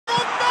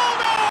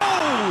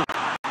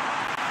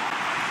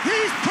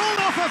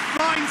a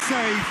fine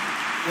save.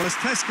 Well, as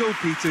tests go,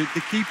 Peter,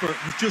 the keeper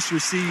has just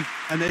received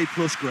an A+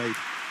 grade.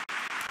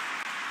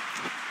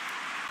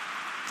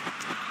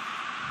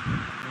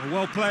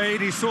 Well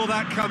played, he saw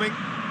that coming.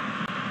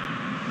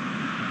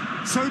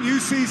 So new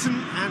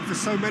season, and for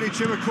so many,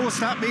 Jim, of course,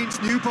 that means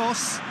new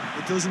boss.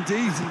 It does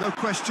indeed. No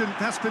question,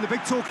 that's been a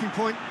big talking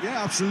point.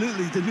 Yeah,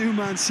 absolutely. The new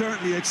man's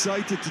certainly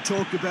excited to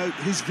talk about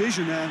his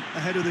vision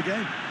ahead of the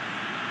game.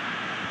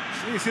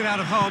 Is it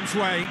out of harm's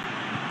way?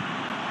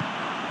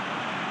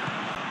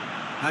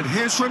 And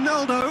here's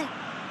Ronaldo.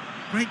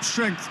 Great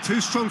strength,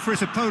 too strong for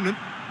his opponent.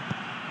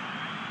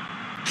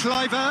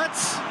 Kluivert.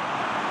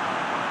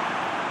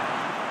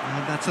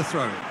 And that's a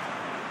throw-in.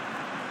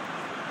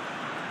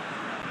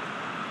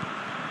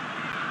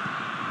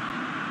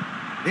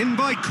 In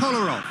by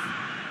Kolarov.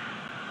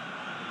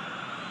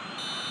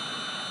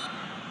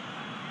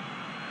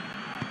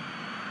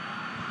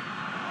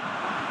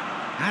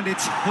 And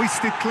it's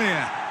hoisted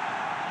clear.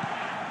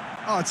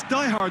 Oh, it's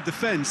die-hard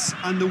defence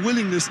and the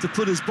willingness to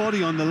put his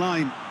body on the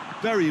line.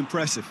 Very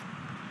impressive.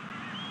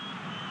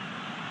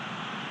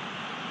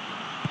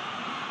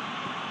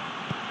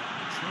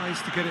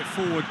 Tries to get it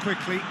forward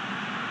quickly.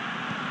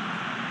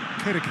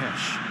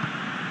 Kirikesh.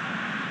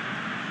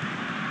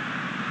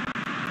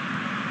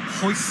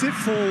 Hoists it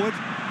forward.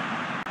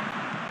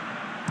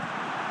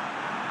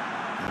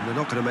 And they're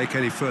not going to make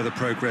any further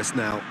progress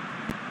now.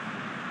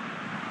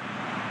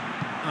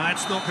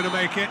 That's not going to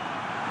make it.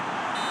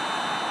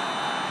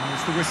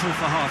 There's the whistle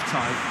for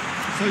half-time.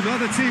 So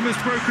neither team has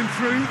broken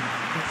through,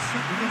 but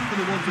certainly not for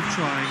the want of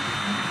trying.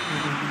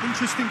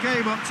 Interesting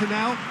game up to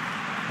now,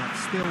 but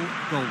still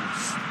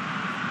goals.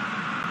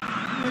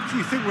 What do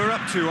you think we're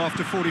up to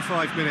after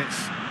 45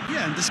 minutes?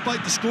 Yeah, and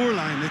despite the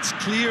scoreline, it's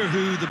clear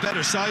who the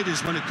better side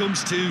is when it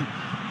comes to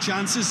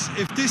chances.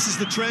 If this is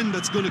the trend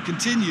that's going to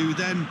continue,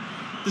 then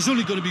there's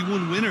only going to be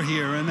one winner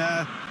here, and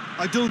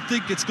I don't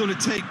think it's going to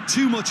take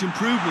too much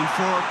improvement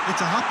for it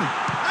to happen.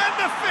 And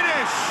the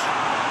finish!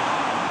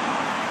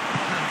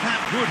 And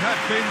that would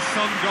have been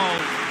some goal.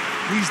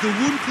 He's the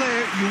one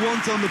player you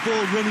want on the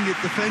ball running at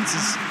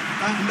defences,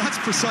 and that's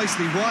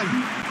precisely why.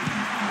 And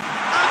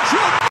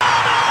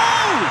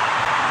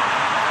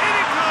in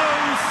it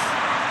goes!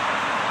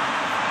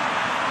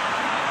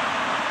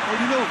 Well,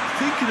 you know,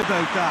 thinking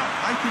about that,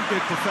 I think they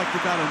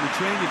perfected that on the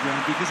training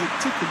ground because it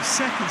took them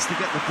seconds to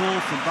get the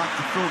ball from back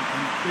to front,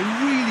 and they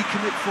really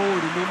commit forward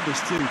in numbers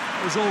too.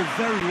 It was all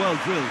very well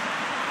drilled.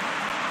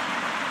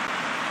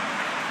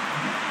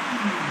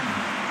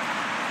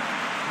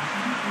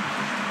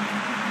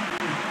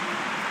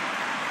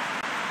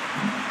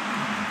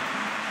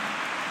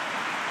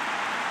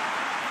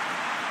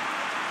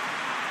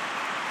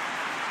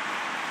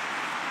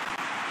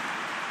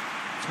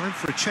 Time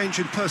for a change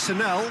in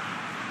personnel.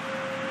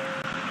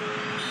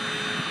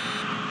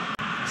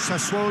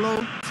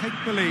 Sassuolo take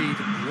the lead,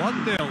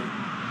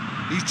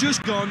 1-0. He's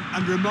just gone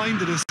and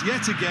reminded us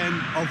yet again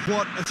of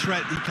what a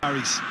threat he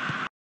carries.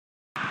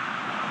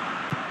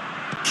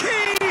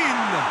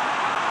 Keane!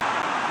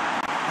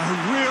 A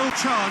real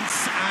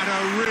chance and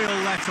a real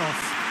let-off.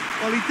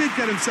 Well, he did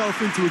get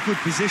himself into a good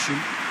position,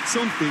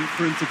 something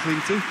for him to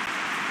cling to.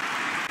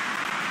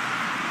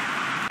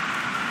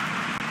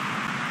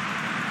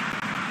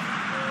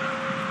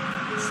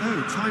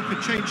 So, time for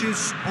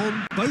changes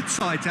on both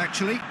sides,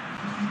 actually.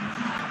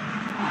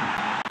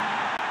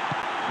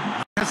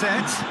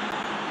 Lacazette.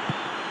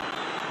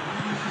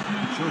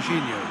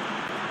 Jorginho.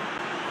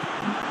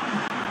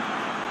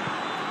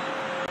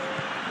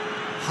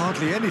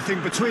 Hardly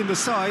anything between the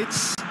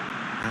sides.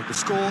 And the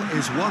score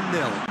is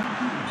 1-0.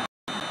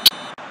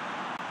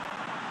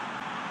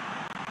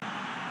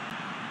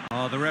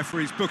 Oh, the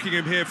referee's booking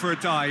him here for a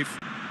dive.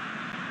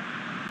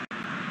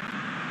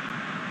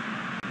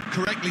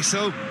 Correctly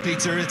so,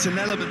 Peter. It's an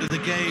element of the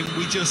game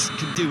we just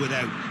can do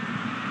without.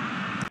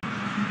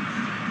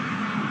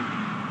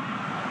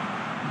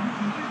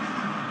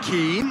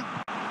 Keane.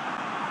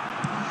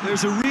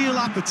 There's a real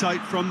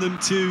appetite from them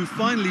to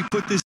finally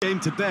put this game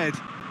to bed,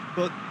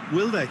 but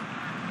will they?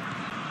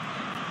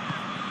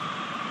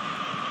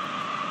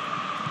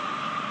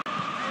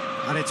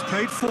 And it's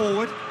played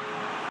forward.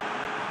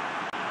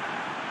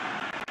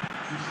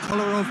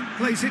 Kolarov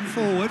plays it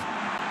forward.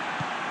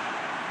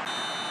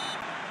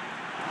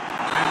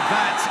 And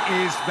that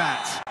is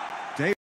that.